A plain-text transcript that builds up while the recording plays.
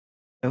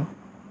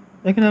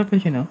I can help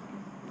you now.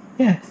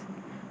 Yes.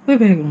 We're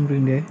back on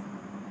DreamDale.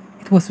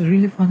 It was a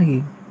really fun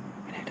game.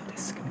 And I know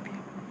this is gonna be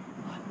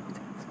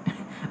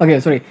okay,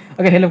 sorry.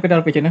 Okay, hello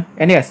Kedal channel.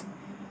 And yes,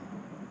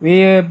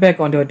 we're back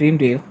on the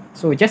DreamDale.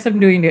 So just I'm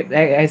doing it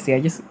I say I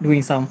just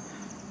doing some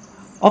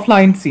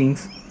offline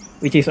things,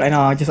 which is right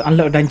now just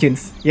unlock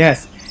dungeons.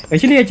 Yes.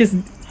 Actually I just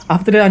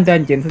after the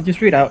dungeons I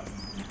just read out.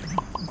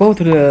 Go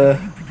to the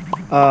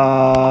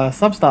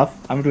some stuff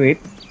I'm doing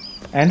it.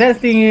 And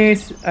that thing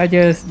is I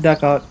just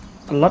dug out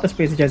a lot of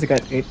space just got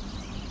it.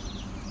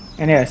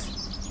 And yes,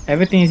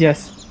 everything is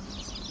just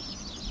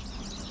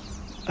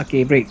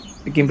okay. Break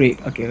the game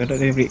break. Okay, I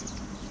don't break.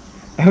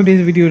 I hope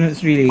this video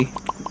not really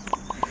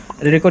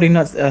the recording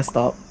not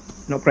stop,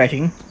 not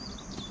crashing.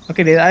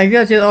 Okay, then I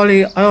guess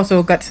I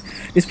also got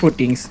these food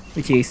things,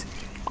 which is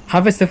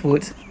harvest the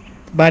food.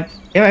 But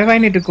if I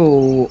need to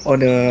go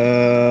on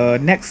the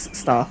next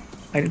stuff,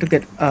 I need to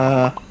get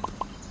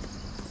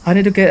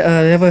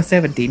level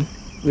 17,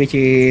 which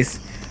is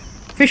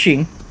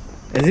fishing.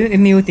 There's a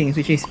new things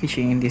which is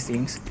fishing in these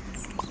things.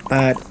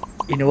 But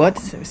you know what?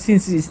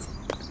 Since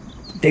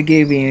they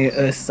gave me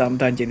some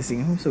dungeon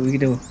thing, so we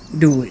do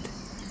it.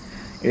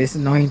 It's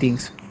 9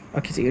 things.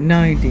 Okay, so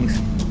 9 things.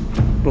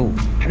 Bro,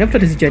 I never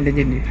thought this is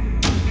dungeon.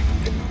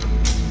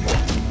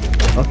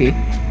 Okay.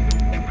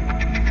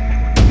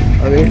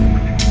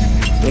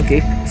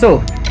 Okay.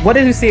 So what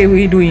did you say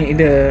we doing in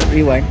the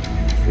rewind?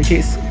 Which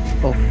is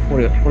for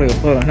real,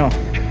 no.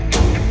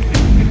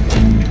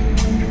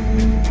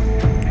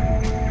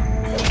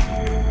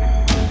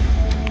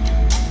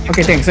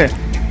 Okay, thanks, sir.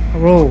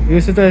 Bro, you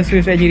should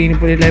switch actually in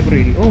the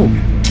library. Oh.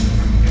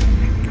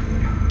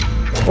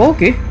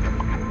 Okay.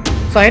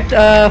 So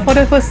for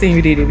the first thing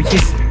we did, which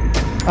is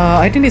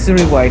I think it's a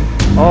rewind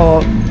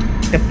or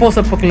the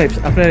post-apocalypse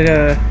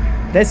after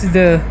that's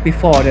the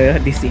before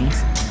these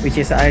things, which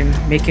is I'm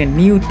making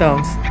new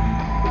towns.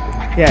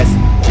 Yes,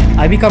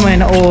 I become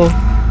an old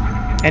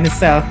and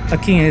a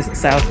king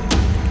itself.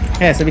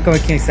 Yes, I become a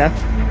king itself.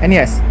 And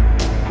yes,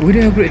 we're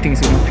doing great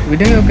things, you know. We're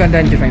doing a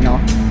dungeon right now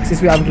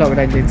since we unlock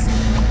dungeons.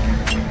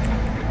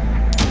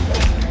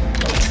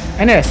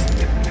 And yes,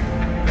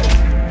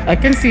 I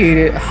can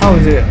see how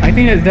is it. I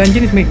think the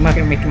dungeon is make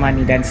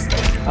money than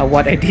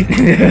what I did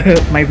in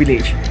my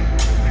village,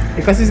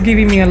 because it's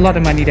giving me a lot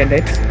of money than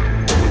that.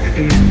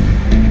 Is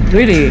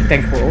really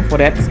thankful for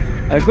that.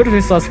 A good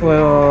resource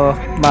for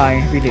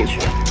my village.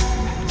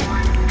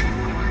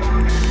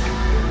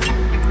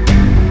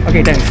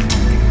 Okay, thanks.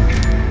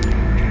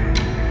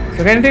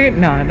 So can I take it?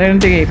 No, I don't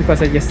take it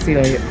because I just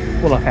still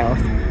full of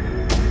health.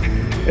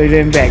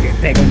 Then back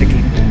on the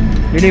game.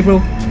 Really,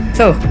 bro?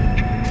 So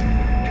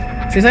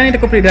since I need to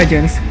complete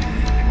dungeons,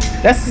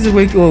 that's the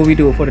way we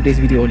do for this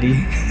video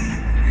only.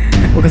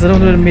 Because I don't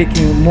want to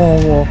making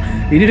more.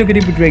 We need to get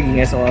it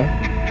dragging as all.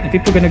 And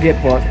people gonna get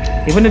bored.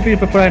 Even the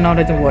people right now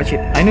that don't watch it.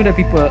 I know that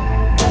people.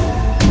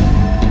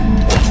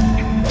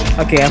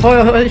 Okay,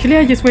 actually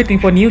I'm just waiting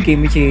for new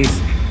game, which is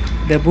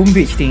the Boom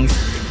Beach things.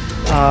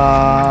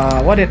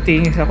 What that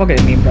thing? I forget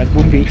the name, but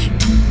Boom Beach.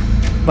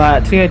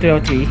 But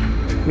 303.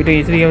 We're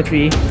doing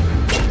 303.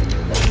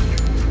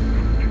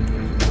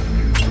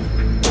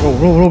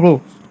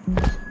 Bro.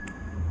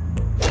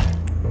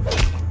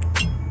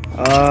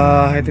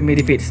 I have to make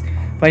defeats.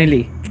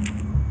 Finally.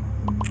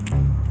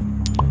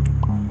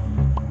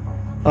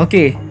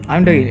 Okay,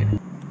 I'm doing it.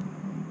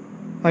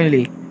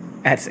 Finally.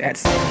 Ads.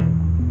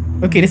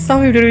 Okay, this is how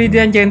we do the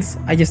dungeons.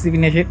 I just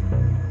finished it.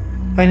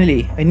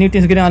 Finally, a new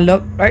thing's gonna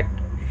unlock, right?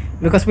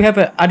 Because we have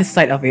a other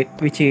side of it,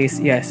 which is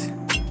yes.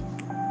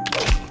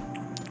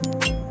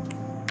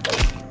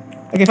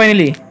 Okay,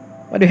 finally.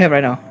 What do we have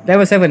right now?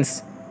 Level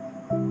 7s.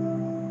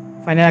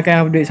 Finally I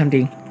can update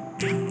something.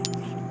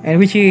 And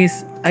which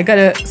is I got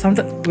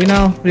we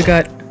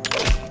got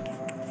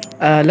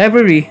a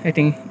library, I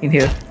think, in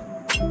here.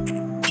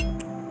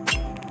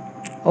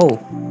 Oh,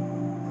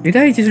 did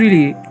I just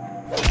really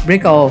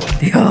break out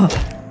the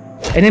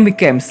enemy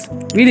camps?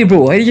 Really,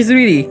 bro? I just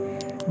really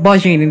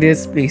barging in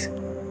this place.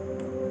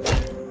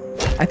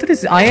 I thought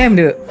I am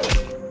the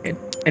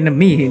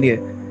enemy in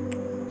here.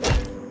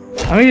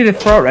 I'm really the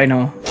fraud right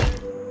now.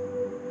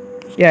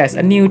 Yes,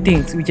 a new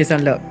thing which is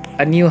unlocked.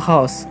 A new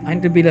house. I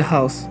need to build a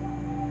house.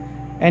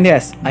 And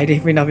yes, I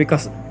did enough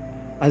because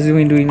I've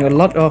been doing a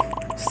lot of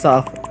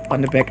stuff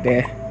on the back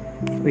there,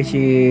 which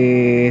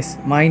is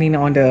mining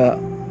on the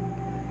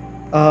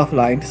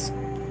lines.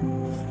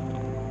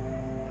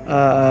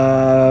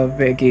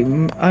 Back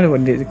game. I don't know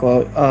what it's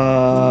called.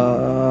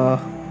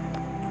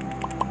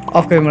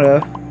 Off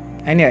camera.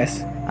 And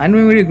yes, I'm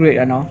doing really great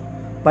right now.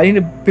 But I need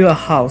to build a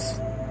house,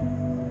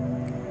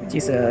 which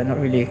is not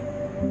really.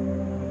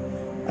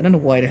 I don't know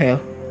why the hell.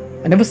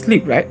 I never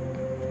sleep, right?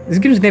 This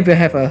games never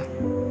have a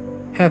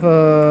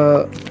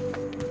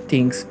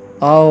things.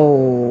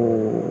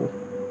 Oh.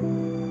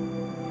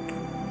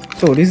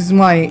 So this is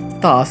my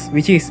task,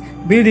 which is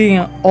building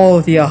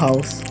all their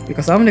house.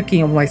 Because I'm the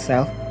king of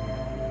myself.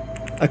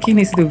 A king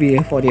needs to be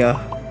for their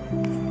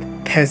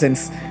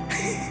peasants,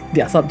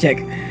 their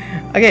subject.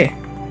 Okay.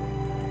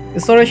 The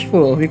storage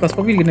full because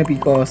probably gonna be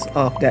because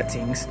of that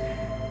things.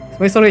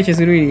 My storage is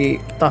really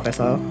tough as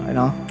well, you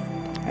know.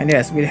 And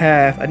yes, we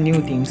have a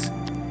new things.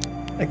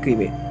 Equip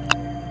it.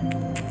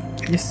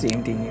 Just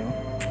same thing, you know.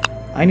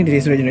 I need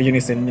this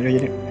regenerations.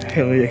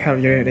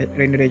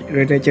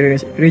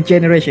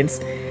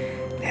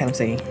 The hell I'm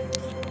saying.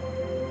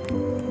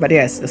 But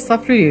yes, the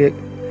stuff really,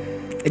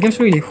 the game's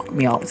really hooked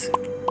me out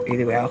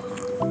really well.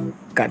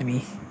 Got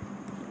me.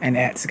 And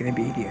that's gonna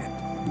be here.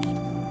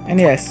 And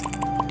yes,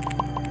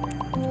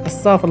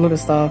 a lot of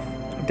stuff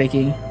I'm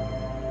taking.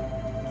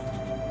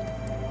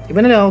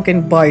 Even though I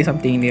can buy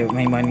something with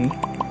my money,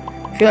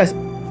 I feel like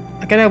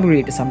I can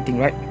upgrade something,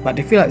 right? But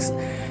I feel like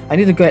I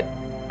need to get.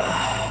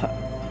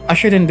 I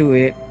shouldn't do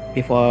it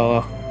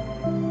before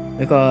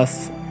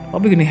because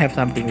probably gonna have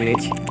something with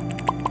it.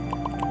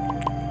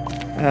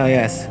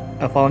 Yes,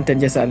 a fountain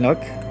just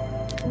unlocked.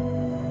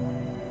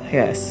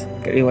 Yes,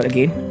 get reward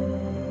again.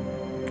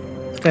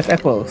 5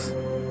 apples.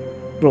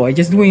 Bro, I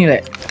just doing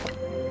that.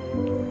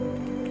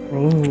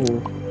 Oh,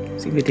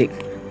 simply take.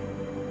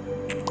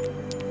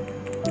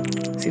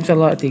 Seems a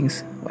lot of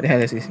things. What the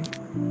hell is this?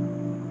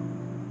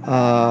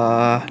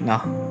 No.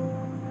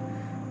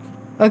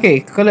 Okay,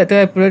 collect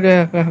the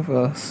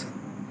apples.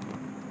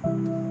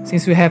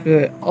 Since we have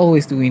to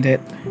always doing that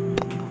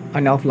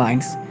on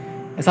offlines,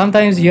 and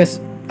sometimes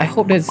just I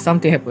hope that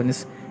something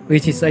happens,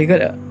 which is I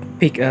gotta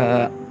pick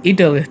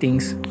either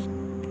things,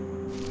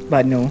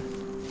 but no.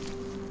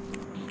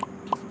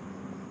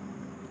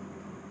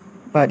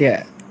 But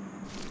yeah,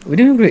 we're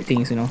doing great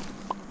things, you know.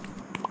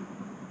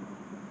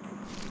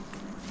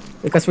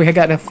 Because we have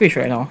got a fish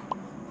right now.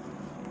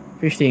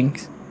 Fish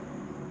things.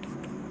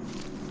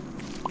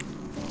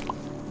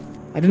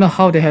 I don't know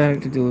how the hell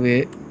to do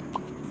it.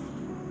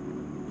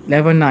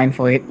 Level 9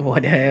 for it.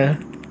 What the hell?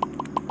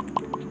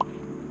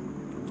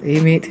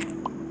 Limit.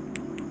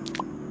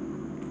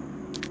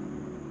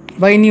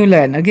 Buy new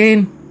land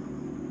again.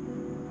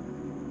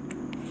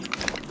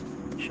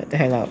 Shut the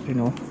hell up, you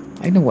know.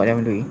 I know what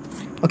I'm doing.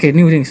 Okay,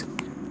 new things.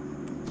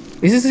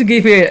 This is to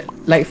give it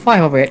like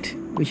 5 of it,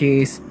 which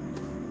is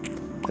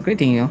a great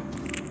thing, you know.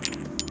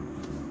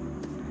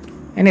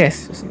 And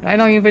yes, right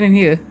now even in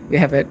here we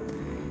have it.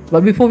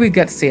 But before we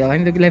get sale, I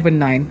need to level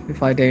 9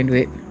 before I dare do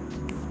it.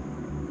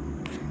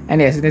 And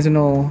yes, there's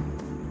no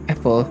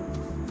apple.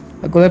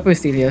 A gold apple is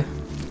still here.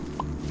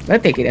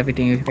 But take it,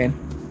 everything you can.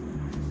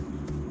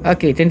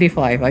 Okay,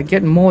 25. I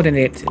get more than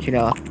it,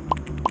 actually.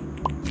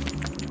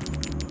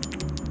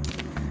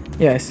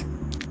 Yes.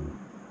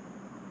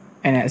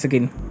 And that's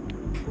again.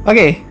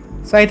 Okay,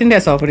 so I think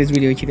that's all for this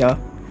video, Chida.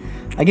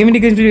 I give it a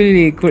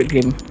really good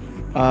game.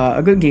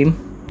 A good game.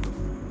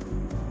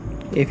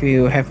 If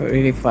you have a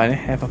really fun,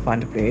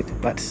 to play it.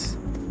 But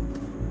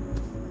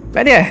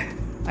yeah,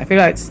 I feel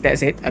like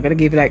that's it. I'm gonna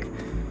give it like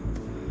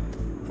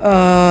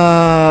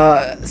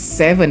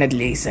 7 at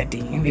least, I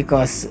think,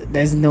 because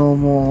there's no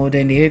more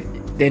than it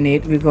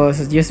because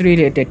it's just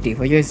really addictive.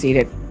 I just say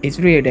that it's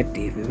really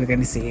addictive. If we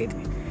can say it,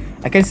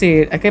 I can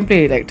say it. I can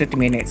play like 30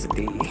 minutes a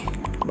day.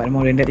 But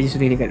more than that, I just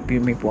really got to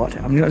be bored.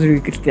 I'm not really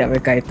good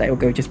at that type.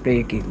 Okay, just play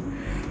a game.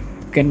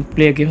 You can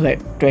play a game like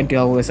 20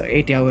 hours or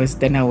 80 hours,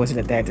 10 hours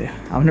like that.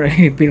 I'm not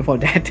really built for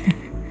that.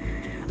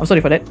 I'm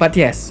sorry for that. But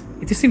yes,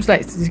 it just seems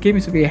like this game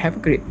is really have a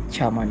great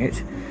charm on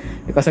it.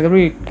 Because I can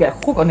really get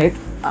hooked on it.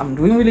 I'm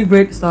doing really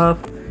great stuff.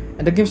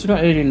 And the game's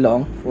not really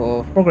long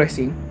for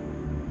progressing.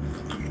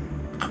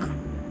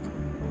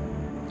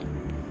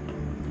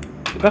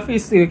 The graphic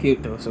is still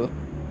cute though, so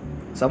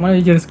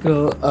someone just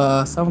girl,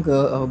 some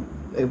girl,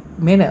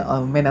 man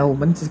or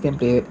woman just can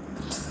play it.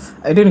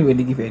 I don't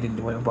really give a damn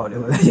about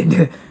the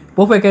gender.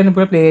 Both I can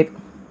play it.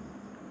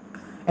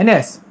 And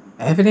yes,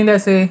 everything that I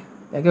say.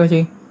 Thank you for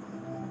watching.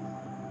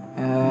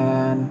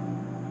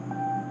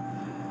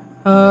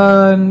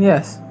 And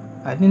yes,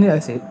 I think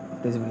that's it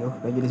for this video.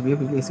 If you like this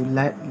video, please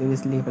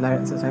leave a like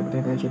and subscribe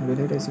to the channel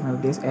video to see more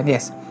of this. And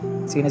yes,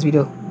 see you in next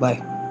video.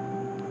 Bye.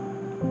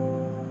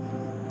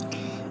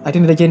 I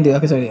think the gender,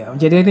 okay, sorry,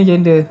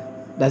 gender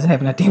doesn't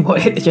have nothing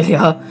about it actually.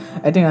 I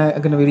think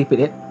I'm gonna repeat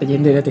it. The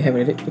gender doesn't have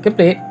it. You can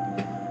play it.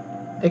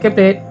 You can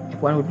play it.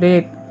 If one would play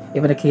it,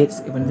 even the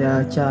kids, even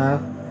the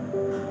child,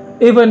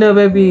 even the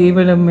baby,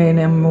 even the man,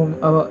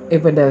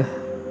 even the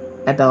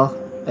adult,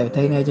 like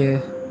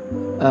teenager,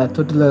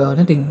 toddler or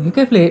nothing. You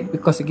can play it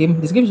because this game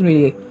is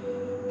really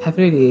have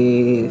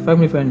really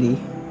family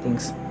friendly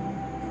things.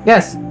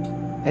 Yes,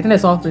 I think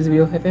that's all for this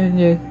video. Have a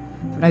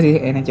nice day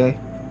and enjoy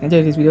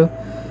this video.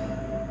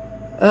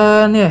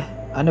 Yeah,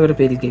 I'm not gonna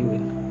play this game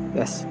again.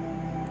 Yes,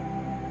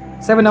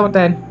 7 out of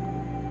 10.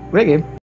 Great game.